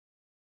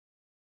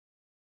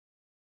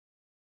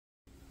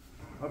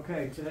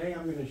Okay, today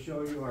I'm going to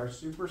show you our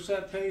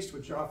Superset paste,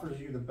 which offers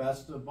you the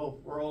best of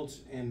both worlds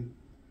in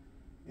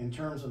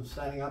terms of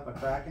setting up a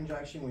crack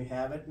injection. We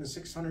have it in the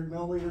 600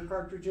 milliliter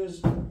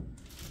cartridges.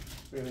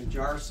 We have it in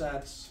jar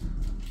sets.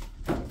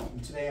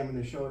 And today I'm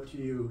going to show it to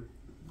you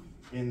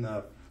in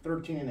the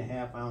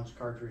 13.5 ounce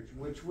cartridge,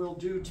 which will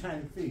do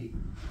 10 feet.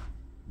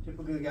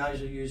 Typically the guys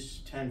will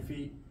use 10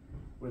 feet.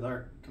 With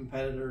our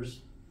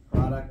competitors'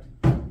 product,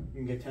 you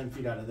can get 10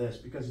 feet out of this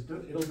because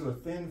it'll do a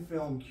thin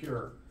film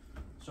cure.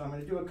 So I'm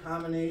going to do a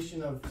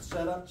combination of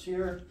setups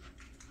here.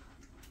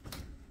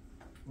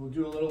 We'll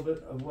do a little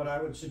bit of what I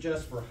would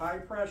suggest for high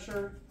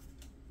pressure,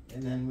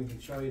 and then we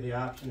can show you the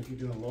option if you're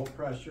doing low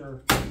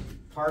pressure.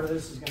 Part of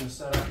this is going to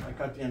set up, I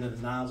cut the end of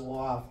the nozzle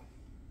off.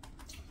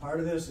 Part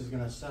of this is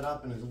going to set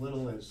up in as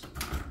little as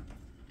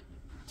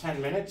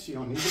 10 minutes. You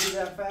don't need to be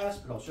that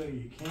fast, but I'll show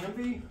you can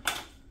be.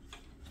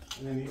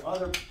 And then the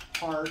other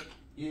part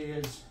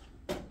is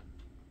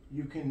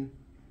you can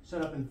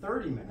set up in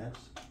 30 minutes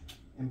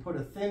and put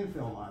a thin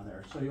film on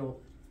there. So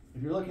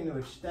if you're looking to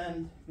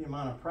extend the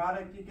amount of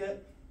product you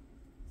get,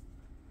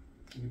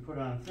 you can put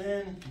it on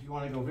thin. If you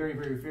want to go very,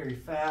 very, very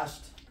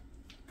fast,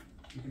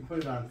 you can put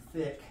it on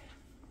thick.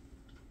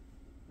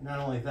 And not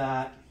only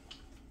that,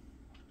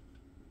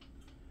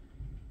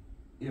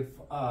 if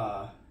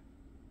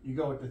you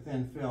go with the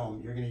thin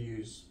film, you're going to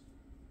use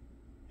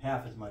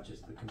half as much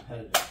as the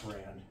competitive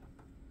brand.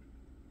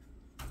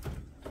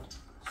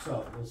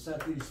 So we'll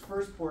set these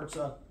first ports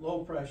up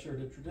low pressure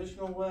the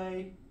traditional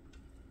way.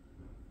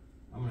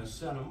 I'm going to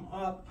set them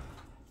up.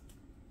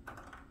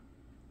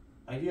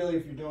 Ideally,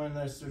 if you're doing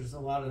this, there's a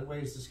lot of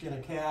ways to skin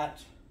a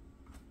cat.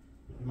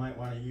 You might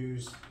want to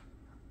use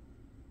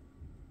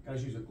a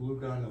glue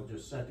gun. They'll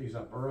just set these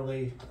up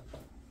early.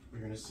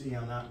 You're going to see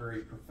I'm not very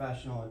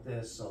professional at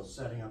this, so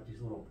setting up these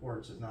little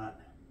ports is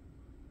not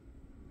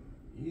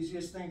the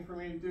easiest thing for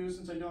me to do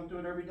since I don't do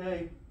it every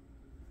day.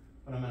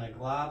 But I'm going to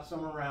glob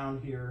some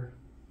around here.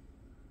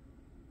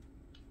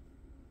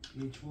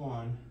 Each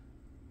one,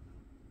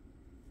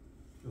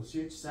 you'll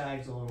see it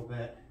sags a little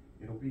bit.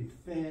 It'll be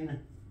thin.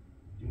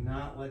 Do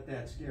not let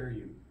that scare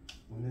you.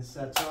 When this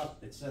sets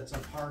up, it sets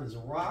up hard as a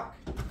rock.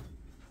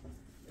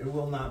 It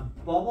will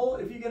not bubble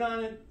if you get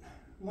on it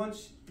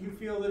once you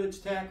feel that it's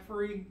tack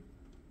free,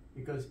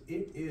 because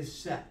it is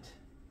set.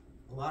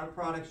 A lot of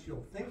products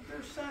you'll think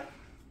they're set,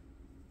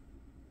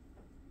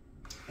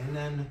 and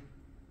then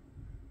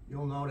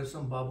you'll notice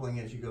some bubbling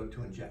as you go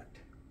to inject.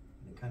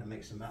 It kind of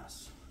makes a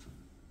mess.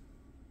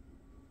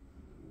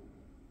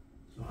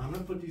 So I'm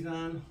going to put these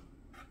on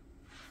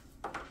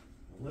a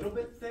little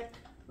bit thick.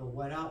 They'll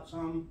wet out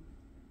some.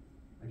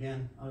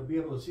 Again, I'll be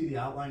able to see the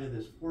outline of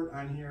this port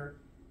on here,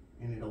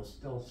 and it'll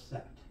still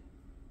set.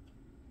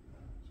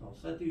 So I'll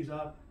set these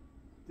up.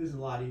 This is a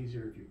lot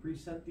easier if you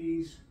preset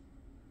these.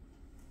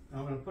 Now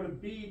I'm going to put a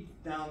bead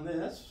down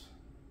this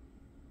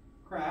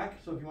crack.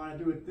 So if you want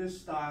to do it this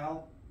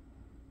style,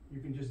 you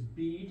can just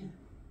bead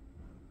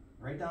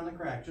right down the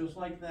crack, just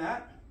like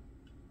that.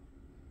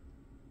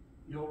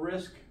 You'll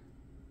risk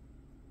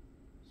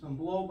some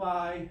blow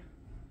by,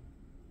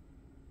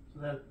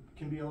 so that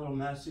can be a little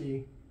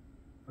messy.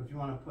 But if you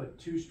want to put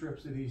 2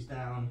 strips of these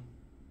down,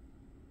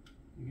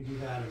 you can do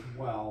that as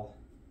well.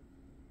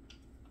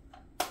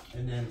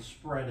 And then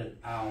spread it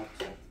out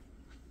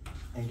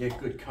and get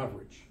good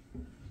coverage.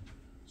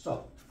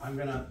 So I'm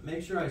gonna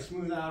make sure I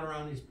smooth out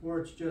around these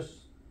ports just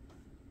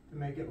to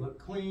make it look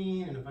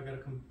clean. And if I gotta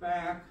come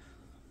back,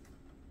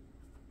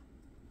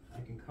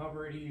 I can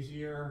cover it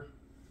easier.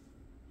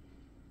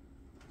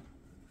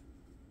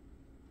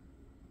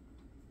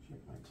 Check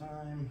my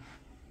time.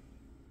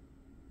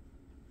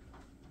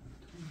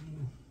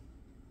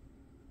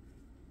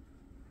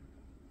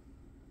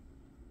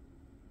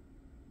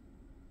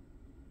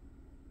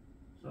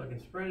 So I can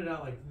spread it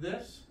out like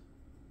this.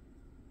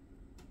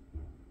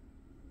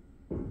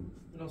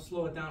 It'll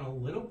slow it down a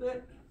little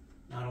bit,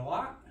 not a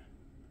lot.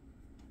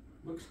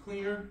 Looks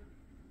cleaner.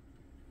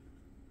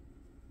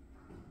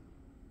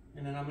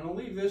 And then I'm going to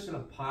leave this in a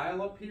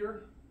pile up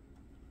here,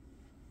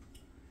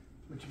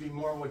 which would be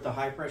more what the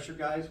high pressure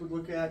guys would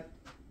look at.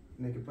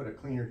 And they could put a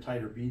cleaner,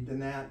 tighter bead than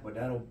that, but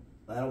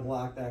that'll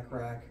block that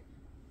crack.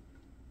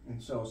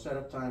 And so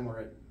setup time, we're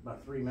at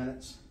about 3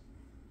 minutes.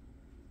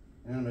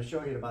 And I'm going to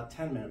show you at about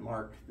 10-minute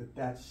mark that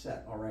that's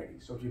set already.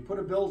 So if you put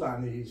a build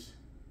on these,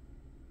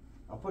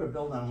 I'll put a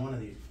build on one of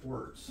these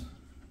ports.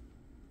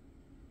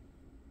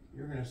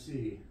 You're going to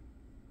see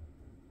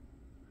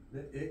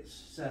that it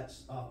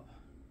sets up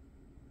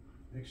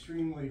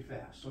extremely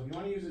fast. So if you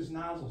want to use this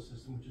nozzle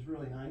system, which is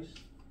really nice,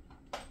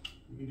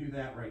 you can do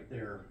that right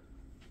there.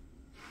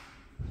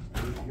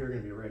 And you're going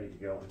to be ready to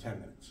go in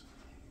 10 minutes.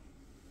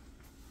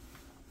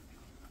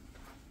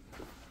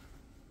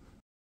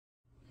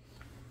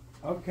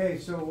 Okay,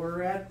 so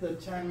we're at the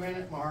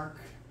 10-minute mark.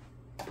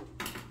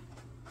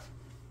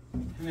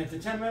 And at the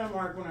 10-minute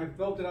mark, when I've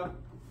built it up,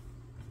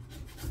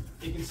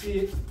 you can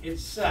see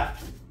it's set.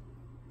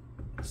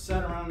 It's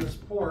set around this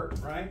port,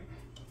 right?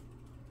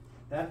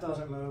 That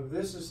doesn't move.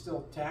 This is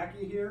still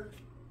tacky here.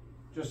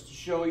 just to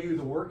show you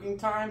the working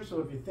time. So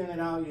if you thin it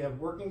out, you have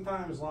working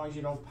time. As long as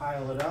you don't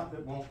pile it up,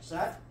 it won't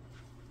set.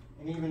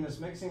 And even this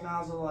mixing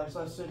nozzle I've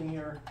left sitting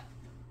here,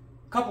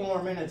 a couple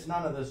more minutes,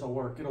 none of this will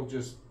work. It'll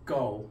just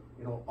go.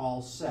 It'll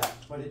all set.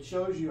 But it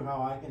shows you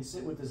how I can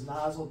sit with this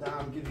nozzle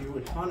down, give you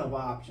a ton of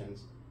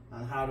options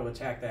on how to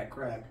attack that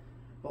crack.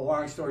 But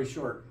long story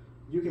short,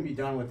 you can be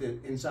done with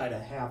it inside a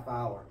half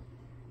hour.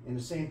 In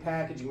the same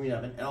packaging, we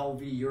have an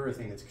LV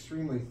urethane. It's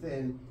extremely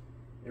thin.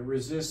 It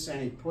resists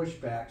any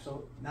pushback.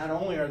 So not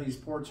only are these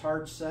ports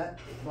hard set,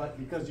 but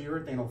because the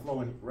urethane will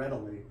flow in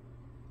readily,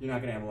 you're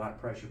not going to have a lot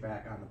of pressure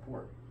back on the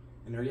port.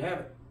 And there you have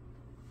it.